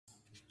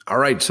All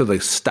right, so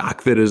the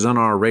stock that is on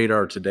our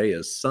radar today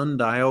is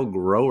Sundial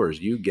Growers.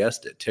 You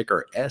guessed it,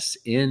 ticker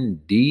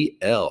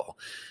SNDL.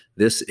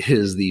 This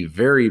is the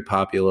very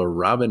popular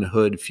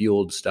Robinhood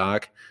fueled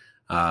stock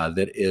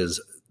that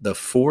is the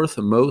fourth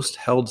most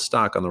held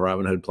stock on the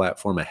Robinhood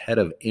platform, ahead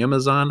of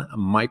Amazon,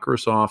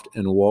 Microsoft,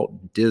 and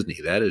Walt Disney.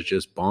 That is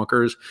just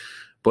bonkers,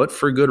 but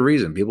for good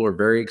reason. People are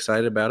very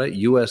excited about it.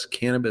 U.S.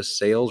 cannabis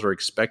sales are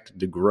expected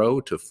to grow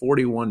to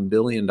 $41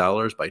 billion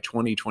by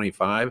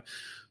 2025.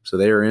 So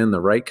they are in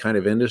the right kind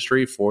of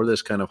industry for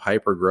this kind of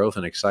hyper growth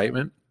and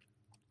excitement.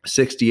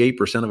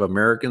 68% of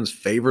Americans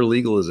favor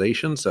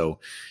legalization. So,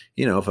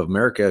 if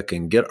America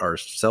can get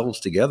ourselves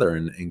together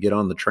and get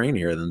on the train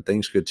here, then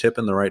things could tip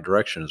in the right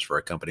directions for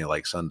a company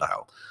like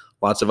Sundial.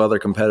 Lots of other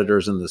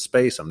competitors in the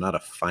space. I'm not a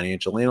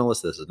financial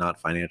analyst. This is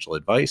not financial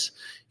advice.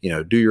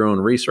 Do your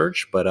own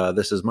research, but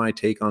this is my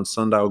take on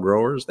Sundial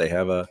Growers. They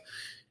have a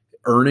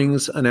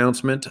earnings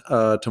announcement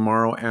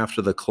tomorrow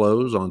after the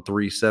close on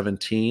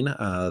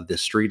 3/17. The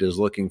street is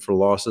looking for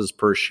losses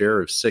per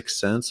share of 6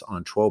 cents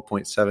on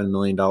 $12.7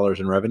 million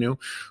in revenue.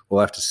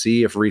 We'll have to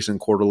see if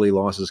recent quarterly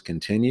losses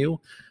continue.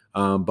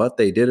 But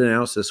they did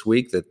announce this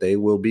week that they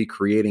will be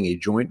creating a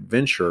joint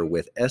venture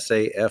with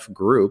SAF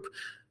Group.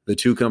 The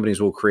two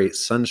companies will create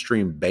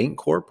Sunstream Bank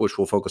Corp, which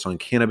will focus on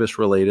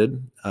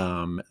cannabis-related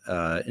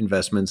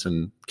investments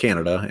in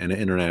Canada and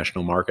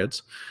international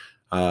markets.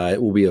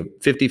 It will be a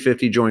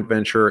 50-50 joint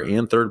venture,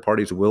 and third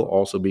parties will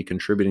also be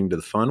contributing to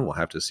the fund. We'll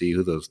have to see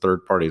who those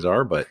third parties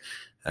are, but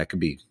that could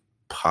be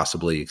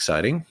possibly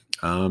exciting.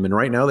 And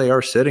right now they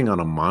are sitting on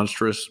a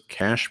monstrous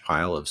cash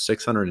pile of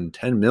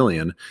 $610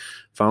 million,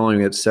 following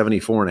its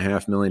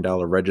 $74.5 million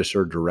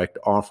registered direct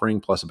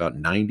offering, plus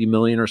about $90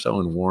 million or so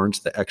in warrants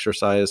that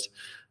exercised.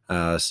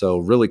 So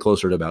really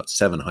closer to about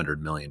 $700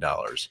 million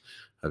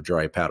of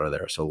dry powder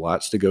there. So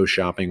lots to go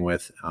shopping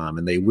with.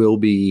 And they will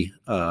be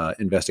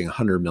investing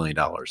 $100 million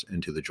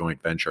into the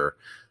joint venture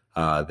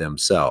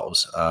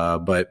themselves.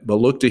 But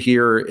look to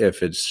hear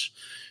if its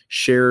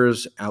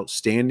shares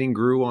outstanding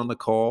grew on the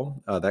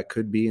call. That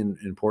could be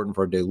important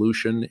for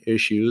dilution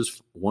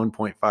issues.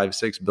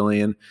 1.56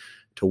 billion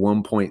to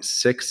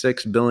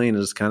 1.66 billion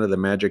is kind of the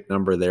magic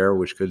number there,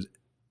 which could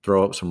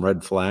throw up some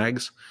red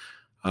flags.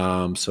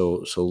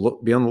 So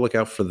be on the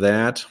lookout for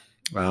that.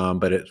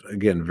 But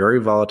again, very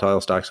volatile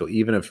stock. So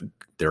even if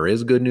there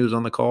is good news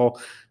on the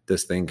call,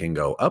 this thing can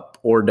go up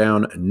or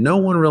down. No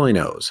one really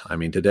knows. I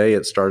mean, today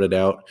it started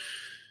out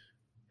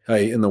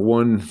in the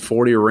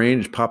 140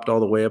 range, popped all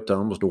the way up to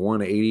almost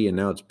 180, and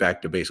now it's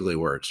back to basically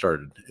where it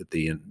started at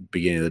the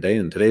beginning of the day.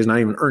 And today's not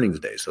even earnings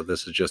day. So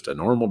this is just a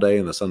normal day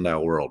in the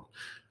Sundial world.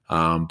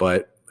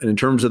 But in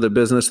terms of the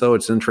business, though,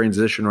 it's in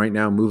transition right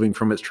now, moving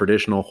from its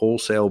traditional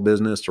wholesale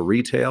business to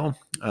retail.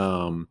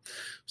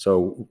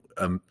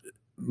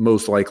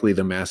 Most likely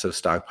the massive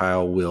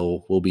stockpile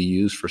will be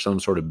used for some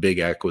sort of big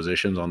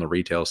acquisitions on the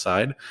retail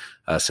side,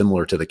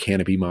 similar to the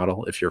Canopy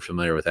model, if you're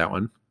familiar with that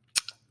one.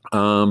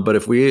 But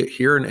if we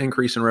hear an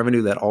increase in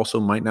revenue, that also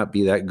might not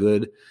be that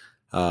good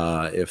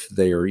if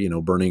they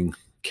are, burning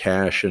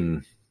cash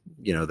and,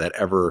 that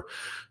ever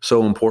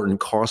so important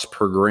cost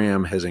per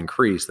gram has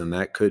increased, then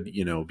that could,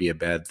 be a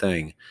bad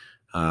thing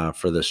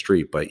for the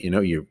street. But,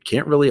 you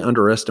can't really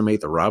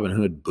underestimate the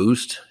Robinhood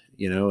boost,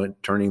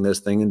 turning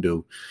this thing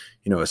into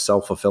a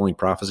self-fulfilling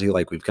prophecy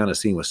like we've kind of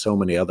seen with so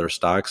many other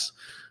stocks,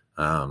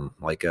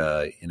 like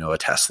a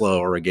Tesla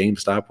or a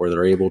GameStop, where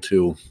they're able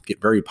to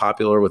get very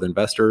popular with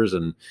investors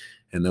and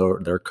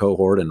their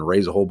cohort and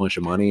raise a whole bunch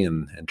of money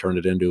and turn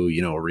it into,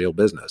 a real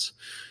business.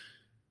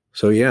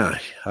 So yeah,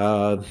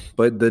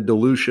 but the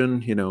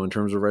dilution, in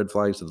terms of red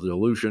flags, the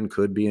dilution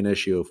could be an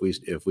issue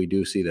if we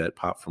do see that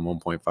pop from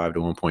 1.5 to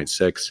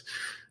 1.6.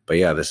 But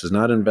yeah, this is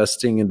not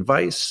investing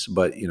advice,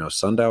 but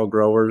Sundial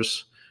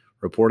Growers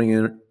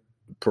reporting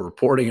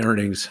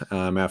earnings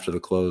after the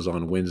close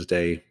on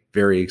Wednesday.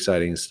 Very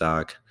exciting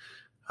stock.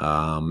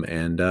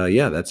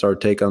 That's our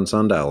take on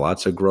Sundial.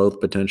 Lots of growth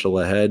potential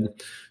ahead.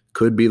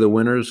 Could be the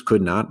winners,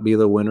 could not be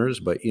the winners,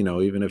 but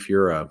even if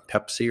you're a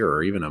Pepsi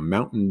or even a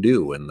Mountain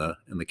Dew in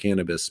the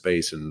cannabis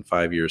space in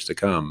 5 years to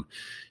come,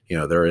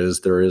 there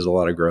is a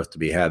lot of growth to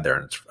be had there.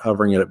 And it's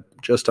hovering at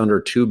just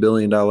under $2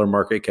 billion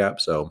market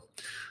cap. So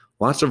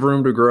lots of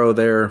room to grow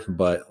there,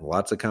 but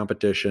lots of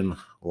competition,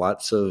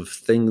 lots of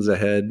things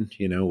ahead,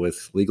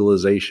 with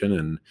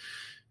legalization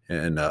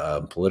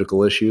and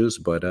political issues.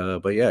 But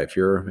yeah, if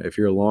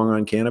you're long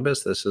on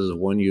cannabis, this is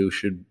one you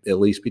should at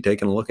least be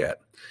taking a look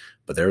at.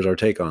 But there's our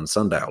take on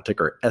Sundial,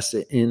 ticker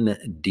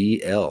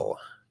SNDL.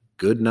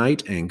 Good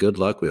night and good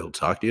luck. We'll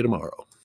talk to you tomorrow.